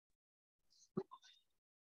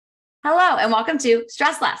Hello and welcome to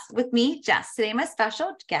Stress Less with me, Jess. Today, my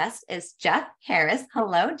special guest is Jeff Harris.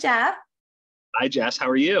 Hello, Jeff. Hi, Jess. How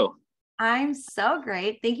are you? I'm so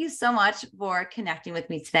great. Thank you so much for connecting with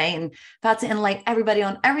me today and about to enlighten everybody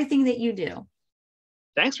on everything that you do.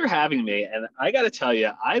 Thanks for having me. And I got to tell you,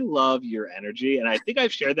 I love your energy. And I think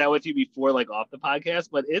I've shared that with you before, like off the podcast,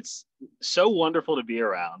 but it's so wonderful to be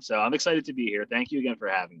around. So I'm excited to be here. Thank you again for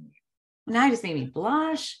having me. Now you just made me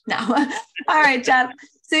blush. No. All right, Jeff.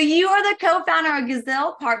 So you are the co-founder of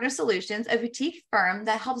Gazelle Partner Solutions, a boutique firm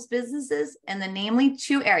that helps businesses in the namely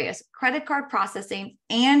two areas, credit card processing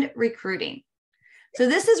and recruiting. So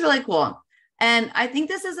this is really cool. And I think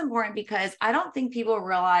this is important because I don't think people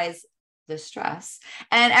realize the stress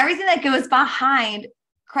and everything that goes behind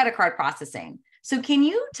credit card processing. So can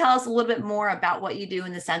you tell us a little bit more about what you do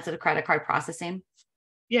in the sense of credit card processing?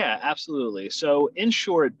 Yeah, absolutely. So in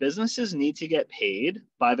short, businesses need to get paid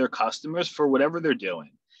by their customers for whatever they're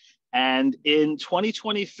doing. And in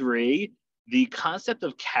 2023, the concept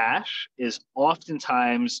of cash is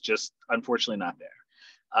oftentimes just unfortunately not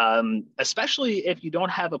there. Especially if you don't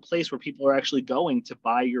have a place where people are actually going to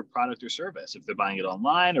buy your product or service, if they're buying it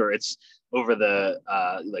online or it's over the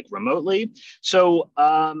like remotely. So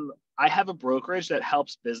I have a brokerage that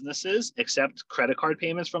helps businesses accept credit card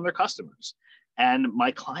payments from their customers. And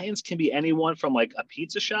my clients can be anyone from like a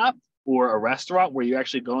pizza shop or a restaurant where you're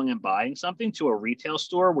actually going and buying something to a retail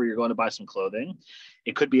store where you're going to buy some clothing.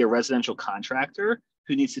 It could be a residential contractor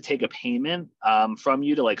who needs to take a payment from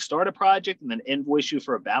you to like start a project and then invoice you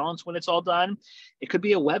for a balance when it's all done. It could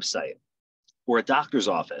be a website or a doctor's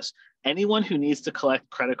office. Anyone who needs to collect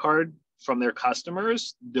credit card from their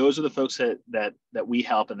customers, those are the folks that we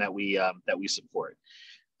help and that we support.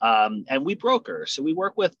 And we broker. So we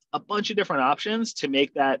work with a bunch of different options to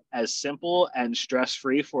make that as simple and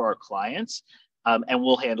stress-free for our clients. And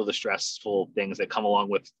we'll handle the stressful things that come along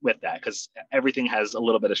with that because everything has a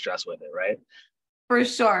little bit of stress with it, right? For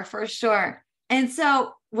sure, for sure. And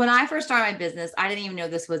so when I first started my business, I didn't even know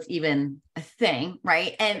this was even a thing,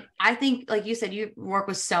 right? And I think, like you said, you work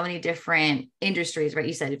with so many different industries, right?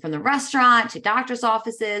 You said from the restaurant to doctor's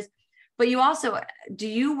offices, but you also, do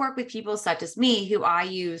you work with people such as me who I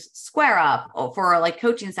use Square Up for like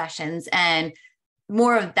coaching sessions and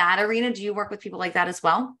more of that arena? Do you work with people like that as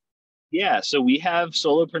well? Yeah, so we have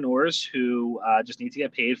solopreneurs who just need to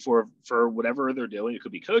get paid for whatever they're doing. It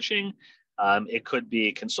could be coaching, it could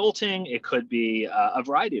be consulting, it could be a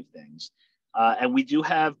variety of things. And we do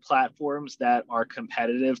have platforms that are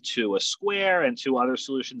competitive to a Square and to other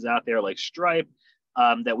solutions out there like Stripe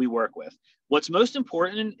that we work with. What's most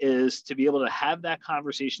important is to be able to have that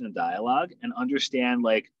conversation and dialogue and understand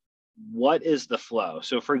like what is the flow.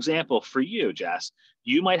 So for example, for you, Jess,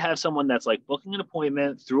 you might have someone that's like booking an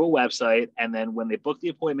appointment through a website. And then when they book the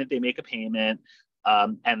appointment, they make a payment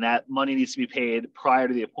and that money needs to be paid prior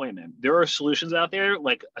to the appointment. There are solutions out there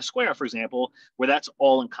like a Square, for example, where that's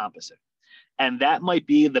all encompassing. And that might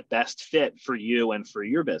be the best fit for you and for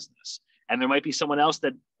your business. And there might be someone else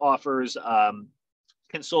that offers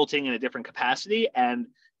consulting in a different capacity and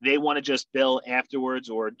they want to just bill afterwards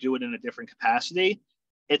or do it in a different capacity.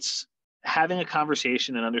 It's having a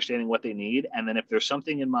conversation and understanding what they need. And then if there's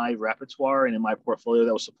something in my repertoire and in my portfolio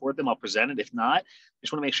that will support them, I'll present it. If not, I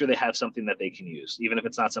just want to make sure they have something that they can use, even if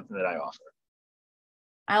it's not something that I offer.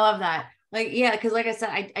 I love that. Like, yeah, because like I said,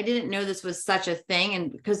 I didn't know this was such a thing.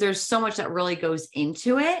 And because there's so much that really goes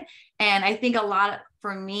into it. And I think a lot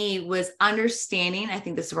for me was understanding, I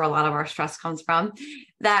think this is where a lot of our stress comes from,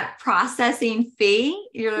 that processing fee.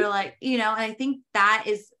 You're like, and I think that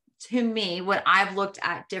is to me what I've looked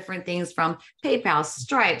at different things from PayPal,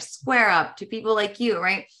 Stripe, Square Up to people like you,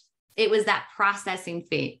 right? It was that processing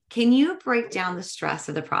fee. Can you break down the stress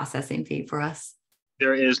of the processing fee for us?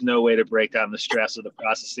 There is no way to break down the stress of the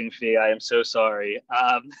processing fee. I am so sorry.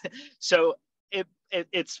 So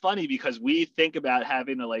it's funny because we think about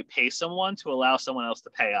having to like pay someone to allow someone else to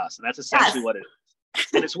pay us. And that's essentially what it is.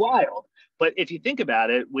 And it's wild. But if you think about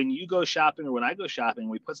it, when you go shopping or when I go shopping,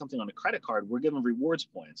 we put something on a credit card, we're given rewards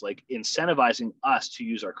points, like incentivizing us to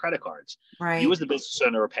use our credit cards. Right. You as the business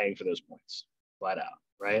owner are paying for those points flat out,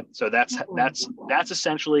 right? So that's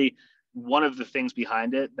essentially one of the things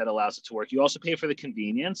behind it that allows it to work. You also pay for the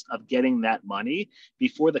convenience of getting that money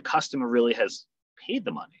before the customer really has paid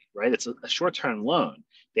the money, right? It's a short-term loan.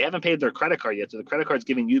 They haven't paid their credit card yet. So the credit card's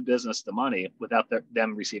giving you business the money without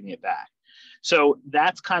them receiving it back. So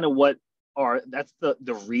that's kind of that's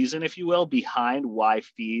the reason, if you will, behind why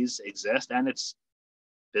fees exist. And it's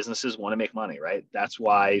businesses want to make money, right? That's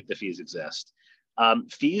why the fees exist.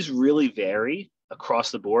 Fees really vary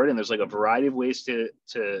across the board, and there's like a variety of ways to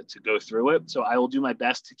go through it. So I will do my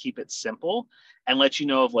best to keep it simple and let you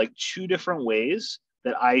know of like two different ways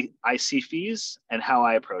that I see fees and how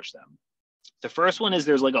I approach them. The first one is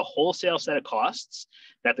there's like a wholesale set of costs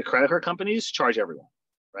that the credit card companies charge everyone,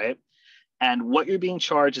 right? And what you're being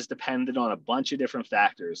charged is dependent on a bunch of different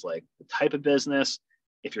factors, like the type of business,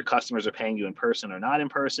 if your customers are paying you in person or not in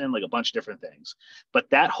person, like a bunch of different things. But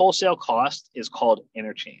that wholesale cost is called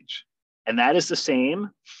interchange. And that is the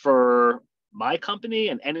same for my company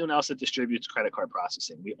and anyone else that distributes credit card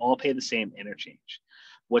processing. We all pay the same interchange.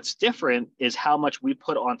 What's different is how much we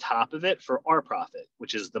put on top of it for our profit,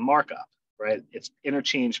 which is the markup, right? It's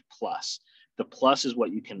interchange plus. The plus is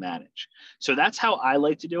what you can manage. So that's how I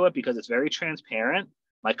like to do it because it's very transparent.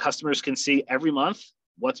 My customers can see every month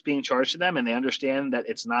what's being charged to them, and they understand that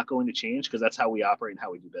it's not going to change because that's how we operate and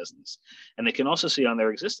how we do business. And they can also see on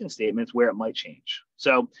their existing statements where it might change.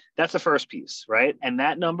 So that's the first piece, right? And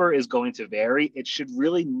that number is going to vary. It should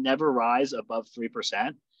really never rise above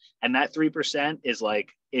 3%. And that 3% is like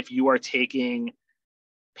if you are taking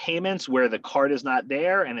payments where the card is not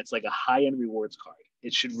there and it's like a high-end rewards card.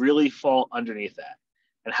 It should really fall underneath that.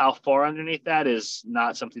 And how far underneath that is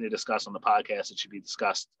not something to discuss on the podcast. It should be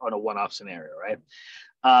discussed on a one-off scenario, right?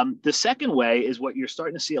 The second way is what you're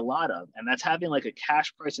starting to see a lot of, and that's having like a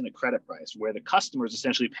cash price and a credit price where the customer is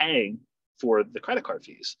essentially paying for the credit card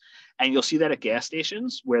fees. And you'll see that at gas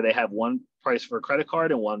stations where they have one price for a credit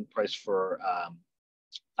card and one price for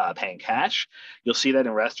paying cash. You'll see that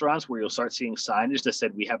in restaurants where you'll start seeing signage that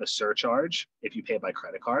said we have a surcharge if you pay by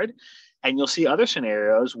credit card. And you'll see other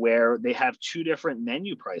scenarios where they have two different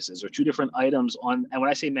menu prices or two different items on. And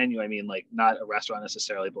when I say menu, I mean like not a restaurant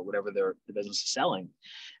necessarily, but whatever the business is selling.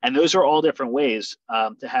 And those are all different ways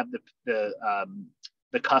to have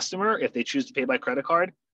the customer, if they choose to pay by credit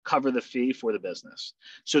card, cover the fee for the business.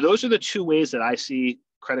 So those are the two ways that I see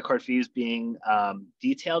credit card fees being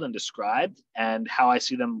detailed and described and how I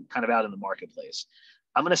see them kind of out in the marketplace.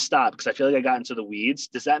 I'm going to stop because I feel like I got into the weeds.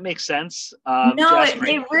 Does that make sense? No, Jess,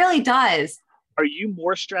 it really does. are you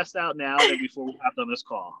more stressed out now than before we hopped on this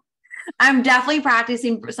call? I'm definitely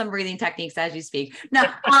practicing some breathing techniques as you speak. No,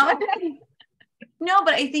 no,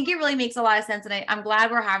 but I think it really makes a lot of sense. And I'm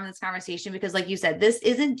glad we're having this conversation because like you said, this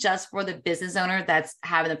isn't just for the business owner that's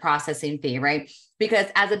having the processing fee, right? Because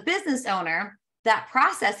as a business owner, that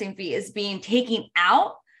processing fee is being taken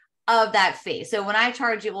out of that fee. So when I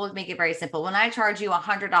charge you, we'll make it very simple. When I charge you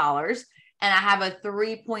 $100 and I have a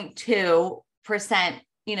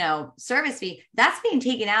 3.2%, service fee, that's being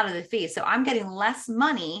taken out of the fee. So I'm getting less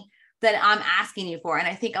money than I'm asking you for. And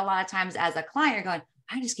I think a lot of times as a client, you're going,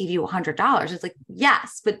 I just gave you $100. It's like,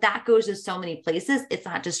 yes, but that goes to so many places. It's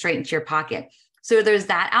not just straight into your pocket. So there's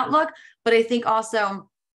that outlook. But I think also,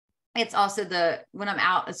 it's also when I'm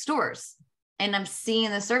out at stores and I'm seeing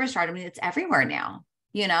the service charge, I mean, it's everywhere now.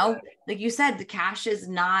 Like you said, the cash is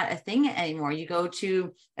not a thing anymore. You go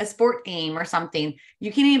to a sport game or something,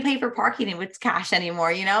 you can't even pay for parking with cash anymore.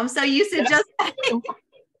 I'm so used to just.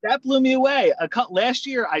 That blew me away. Last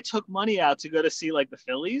year, I took money out to go to see like the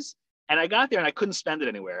Phillies, and I got there and I couldn't spend it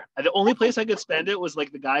anywhere. The only place I could spend it was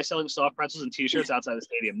like the guy selling soft pretzels and T-shirts outside the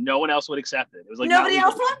stadium. No one else would accept it. It was like nobody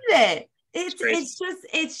else wanted it. It's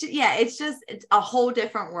a whole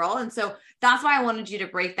different world. And so that's why I wanted you to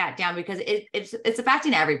break that down because it's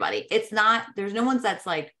affecting everybody. It's not, there's no one's that's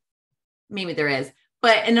like, maybe there is,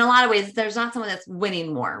 but in a lot of ways, there's not someone that's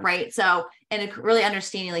winning more. Right. So, and really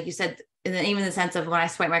understanding, like you said, and then even the sense of when I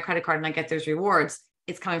swipe my credit card and I get those rewards,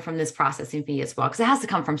 it's coming from this processing fee as well. Cause it has to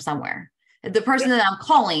come from somewhere. The person that I'm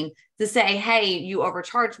calling to say, hey, you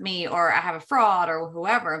overcharged me, or I have a fraud or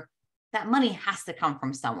whoever, that money has to come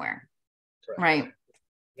from somewhere. Correct. Right.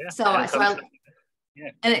 Yeah. So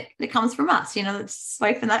and it comes from us,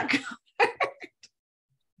 swiping that card.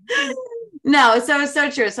 No, so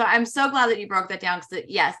true. So I'm so glad that you broke that down because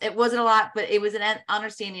yes, it wasn't a lot, but it was an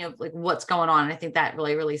understanding of like what's going on. And I think that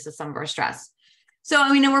really releases some of our stress.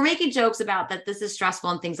 So, we're making jokes about that this is stressful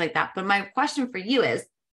and things like that. But my question for you is,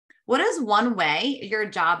 what is one way your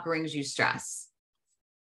job brings you stress?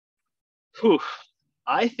 Whew.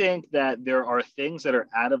 I think that there are things that are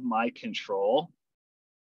out of my control.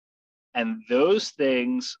 And those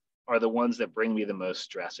things are the ones that bring me the most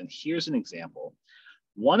stress. And here's an example.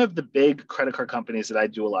 One of the big credit card companies that I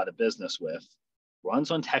do a lot of business with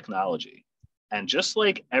runs on technology. And just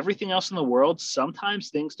like everything else in the world, sometimes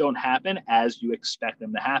things don't happen as you expect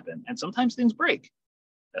them to happen. And sometimes things break.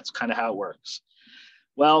 That's kind of how it works.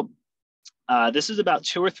 Well, this is about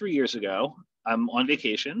 2 or 3 years ago. I'm on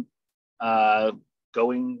vacation,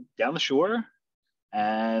 going down the shore,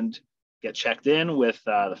 and get checked in with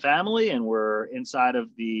the family, and we're inside of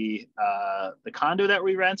the condo that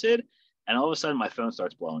we rented. And all of a sudden, my phone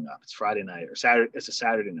starts blowing up. It's Friday night or Saturday. It's a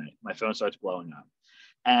Saturday night. My phone starts blowing up,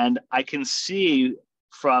 and I can see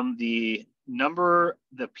from the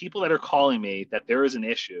people that are calling me that there is an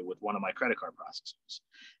issue with one of my credit card processors.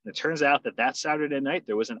 And it turns out that Saturday night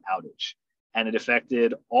there was an outage, and it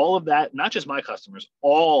affected all of that, not just my customers,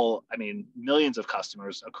 millions of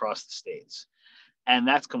customers across the states. And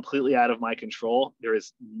that's completely out of my control. There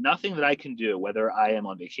is nothing that I can do, whether I am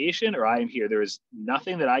on vacation or I am here. There is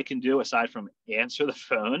nothing that I can do aside from answer the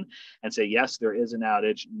phone and say, yes, there is an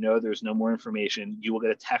outage. No, there's no more information. You will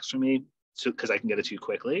get a text from me because I can get it to you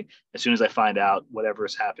quickly as soon as I find out whatever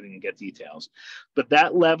is happening and get details. But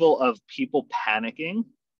that level of people panicking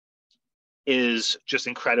is just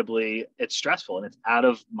it's stressful, and it's out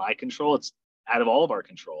of my control. It's out of all of our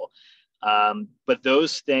control. But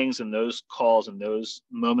those things and those calls and those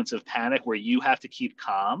moments of panic where you have to keep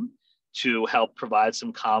calm to help provide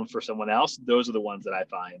some calm for someone else, those are the ones that I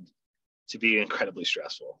find to be incredibly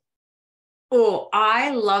stressful. Oh,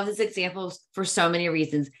 I love this example for so many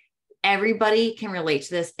reasons. Everybody can relate to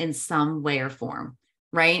this in some way or form,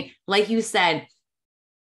 right? Like you said,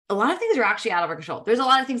 a lot of things are actually out of our control. There's a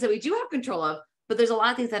lot of things that we do have control of, but there's a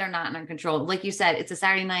lot of things that are not in our control. Like you said, it's a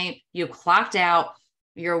Saturday night, you clocked out,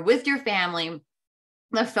 you're with your family,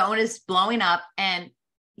 the phone is blowing up, and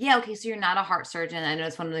yeah, okay, so you're not a heart surgeon. I know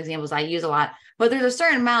it's one of the examples I use a lot, but there's a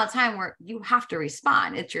certain amount of time where you have to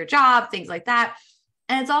respond. It's your job, things like that.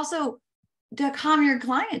 And it's also to calm your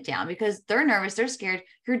client down because they're nervous, they're scared.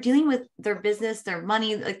 You're dealing with their business, their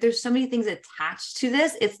money. Like there's so many things attached to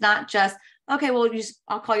this. It's not just, okay, well,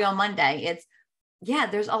 I'll call you on Monday. It's, yeah,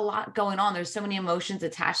 there's a lot going on. There's so many emotions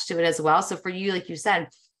attached to it as well. So for you, like you said,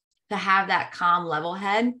 to have that calm level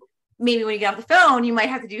head, maybe when you get off the phone, you might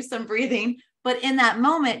have to do some breathing, but in that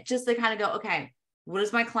moment, just to kind of go, okay, what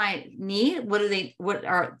does my client need? How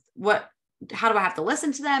do I have to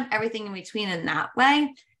listen to them? Everything in between in that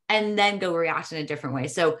way, and then go react in a different way.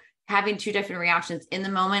 So having two different reactions in the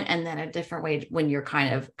moment and then a different way when you're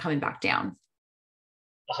kind of coming back down.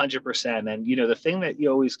 100%. And, the thing that you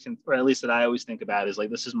always can, or at least that I always think about is like,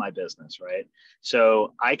 this is my business, right?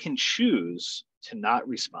 So I can choose to not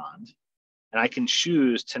respond and I can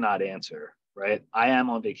choose to not answer, right? I am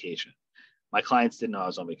on vacation. My clients didn't know I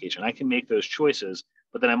was on vacation. I can make those choices,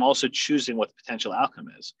 but then I'm also choosing what the potential outcome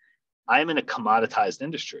is. I'm in a commoditized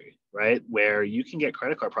industry, right? Where you can get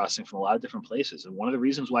credit card processing from a lot of different places. And one of the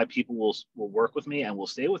reasons why people will work with me and will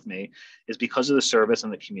stay with me is because of the service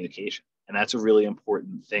and the communication. And that's a really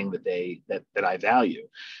important thing that I value.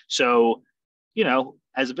 So,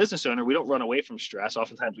 as a business owner, we don't run away from stress.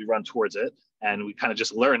 Oftentimes we run towards it and we kind of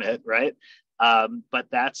just learn it, right? But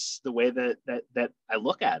that's the way that I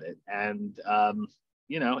look at it. And,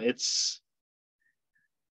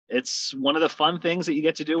 it's one of the fun things that you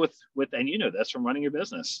get to do with, and this from running your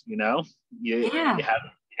business, you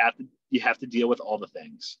have to deal with all the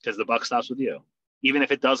things because the buck stops with you. Even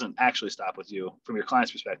if it doesn't actually stop with you from your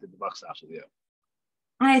client's perspective, the buck stops with you.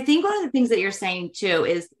 And I think one of the things that you're saying too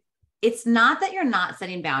is it's not that you're not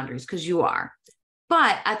setting boundaries because you are,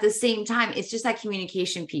 but at the same time, it's just that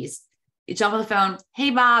communication piece. You jump on the phone. Hey,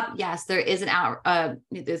 Bob. Yes, there is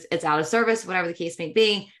it's out of service, whatever the case may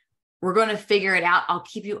be. We're going to figure it out. I'll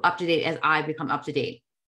keep you up to date as I become up to date.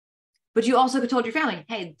 But you also told your family,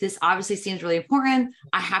 hey, this obviously seems really important.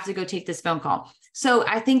 I have to go take this phone call. So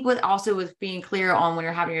I think with being clear on when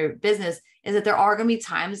you're having your business is that there are going to be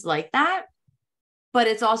times like that, but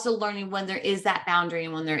it's also learning when there is that boundary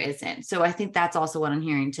and when there isn't. So I think that's also what I'm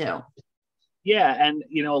hearing too. Yeah. And,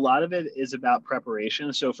 a lot of it is about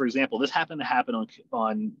preparation. So for example, this happened to happen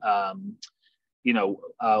on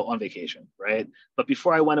vacation, right? But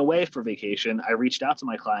before I went away for vacation, I reached out to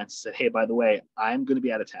my clients and said, hey, by the way, I'm going to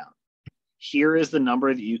be out of town. Here is the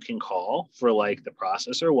number that you can call for like the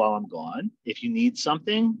processor while I'm gone. If you need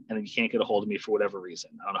something and then you can't get a hold of me for whatever reason,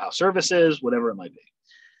 I don't know how service is, whatever it might be.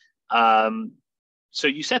 So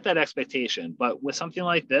you set that expectation, but with something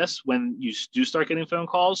like this, when you do start getting phone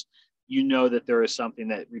calls, that there is something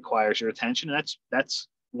that requires your attention. And that's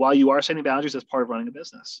while you are setting boundaries, that's part of running a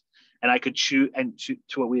business. And I could choose, and to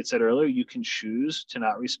what we had said earlier, you can choose to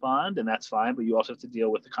not respond, and that's fine, but you also have to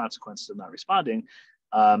deal with the consequences of not responding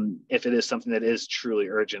if it is something that is truly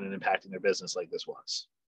urgent and impacting their business like this was.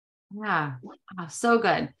 Yeah, so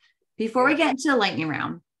good. Before we get into the lightning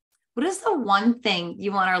round, what is the one thing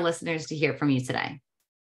you want our listeners to hear from you today?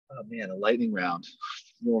 Oh man, a lightning round.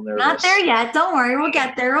 I'm a little nervous. Not there yet. Don't worry. We'll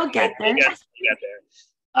get there. We'll get there. We'll get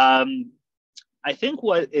there. I think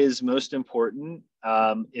what is most important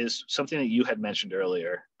is something that you had mentioned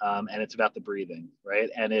earlier, and it's about the breathing, right?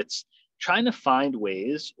 And it's trying to find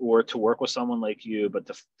ways or to work with someone like you, but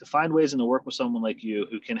to find ways and to work with someone like you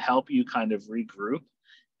who can help you kind of regroup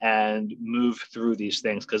and move through these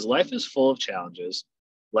things. Because life is full of challenges.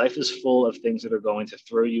 Life is full of things that are going to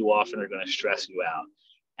throw you off and are going to stress you out.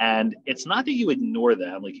 And it's not that you ignore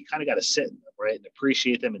them, like you kind of got to sit in them, right? And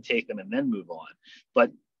appreciate them and take them and then move on.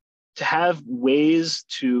 But to have ways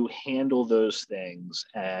to handle those things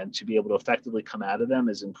and to be able to effectively come out of them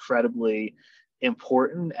is incredibly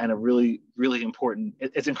important, and a really, really important,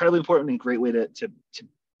 it's incredibly important and a great way to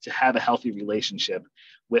have a healthy relationship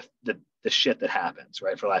with the shit that happens,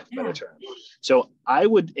 right? For lack of a better term. So I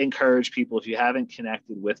would encourage people, if you haven't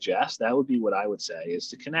connected with Jess, that would be what I would say, is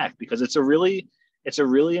to connect, because it's a really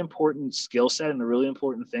important skill set and a really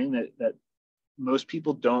important thing that most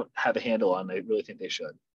people don't have a handle on. They really think they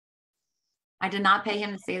should. I did not pay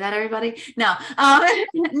him to say that, everybody. No,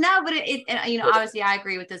 no, but obviously I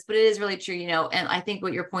agree with this, but it is really true, and I think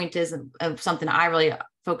what your point is, of something I really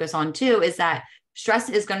focus on too, is that stress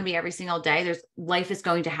is going to be every single day. Life is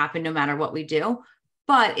going to happen no matter what we do,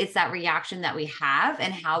 but it's that reaction that we have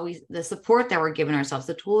and how the support that we're giving ourselves,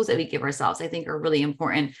 the tools that we give ourselves, I think are really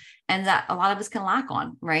important, and that a lot of us can lack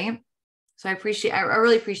on, right? So I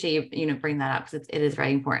really appreciate you, bringing that up, because it is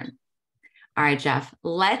very important. All right, Jeff,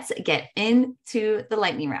 let's get into the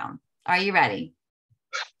lightning round. Are you ready?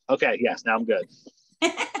 Okay. Yes. Now I'm good.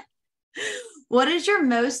 What is your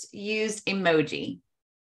most used emoji?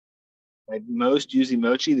 My most used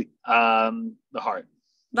emoji, the heart.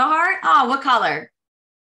 The heart? Oh, what color?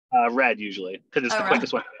 Red, usually, because it's the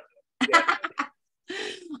quickest one. Yeah.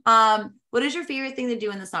 What is your favorite thing to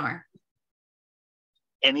do in the summer?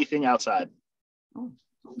 Anything outside. Oh.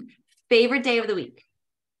 Favorite day of the week?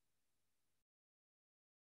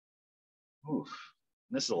 Oof.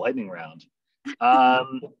 This is a lightning round. I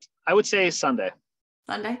would say Sunday.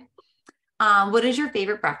 Sunday. What is your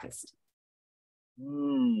favorite breakfast?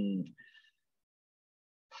 The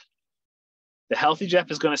healthy Jeff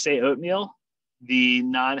is going to say oatmeal. The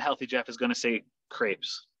non-healthy Jeff is going to say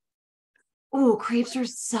crepes. Oh, crepes are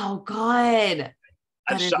so good.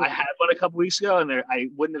 I had one a couple weeks ago, and I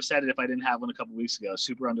wouldn't have said it if I didn't have one a couple weeks ago.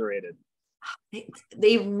 Super underrated.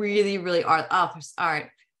 They really, really are. Oh, all right.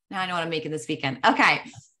 Now I know what I'm making this weekend. Okay.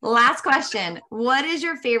 Last question. What is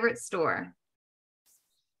your favorite store?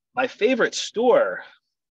 My favorite store?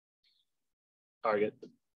 Target.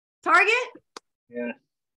 Target? Yeah.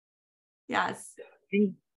 Yes. You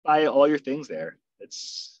can buy all your things there.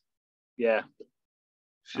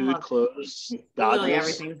 Food, clothes, goggles. Literally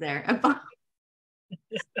everything's there.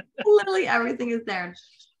 Literally everything is there.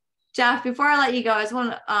 Jeff, before I let you go, I just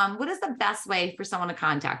want to, what is the best way for someone to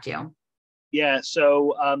contact you? Yeah,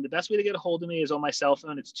 so the best way to get a hold of me is on my cell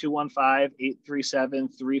phone. It's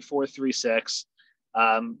 215-837-3436.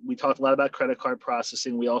 We talked a lot about credit card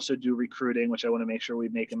processing. We also do recruiting, which I want to make sure we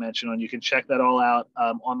make a mention on. You can check that all out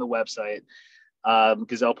on the website,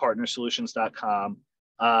 GazellePartnerSolutions.com.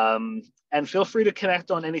 And feel free to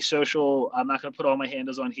connect on any social. I'm not going to put all my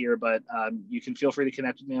handles on here, but you can feel free to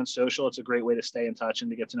connect with me on social. It's a great way to stay in touch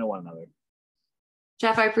and to get to know one another.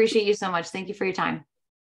 Jeff, I appreciate you so much. Thank you for your time.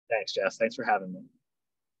 Thanks, Jess. Thanks for having me.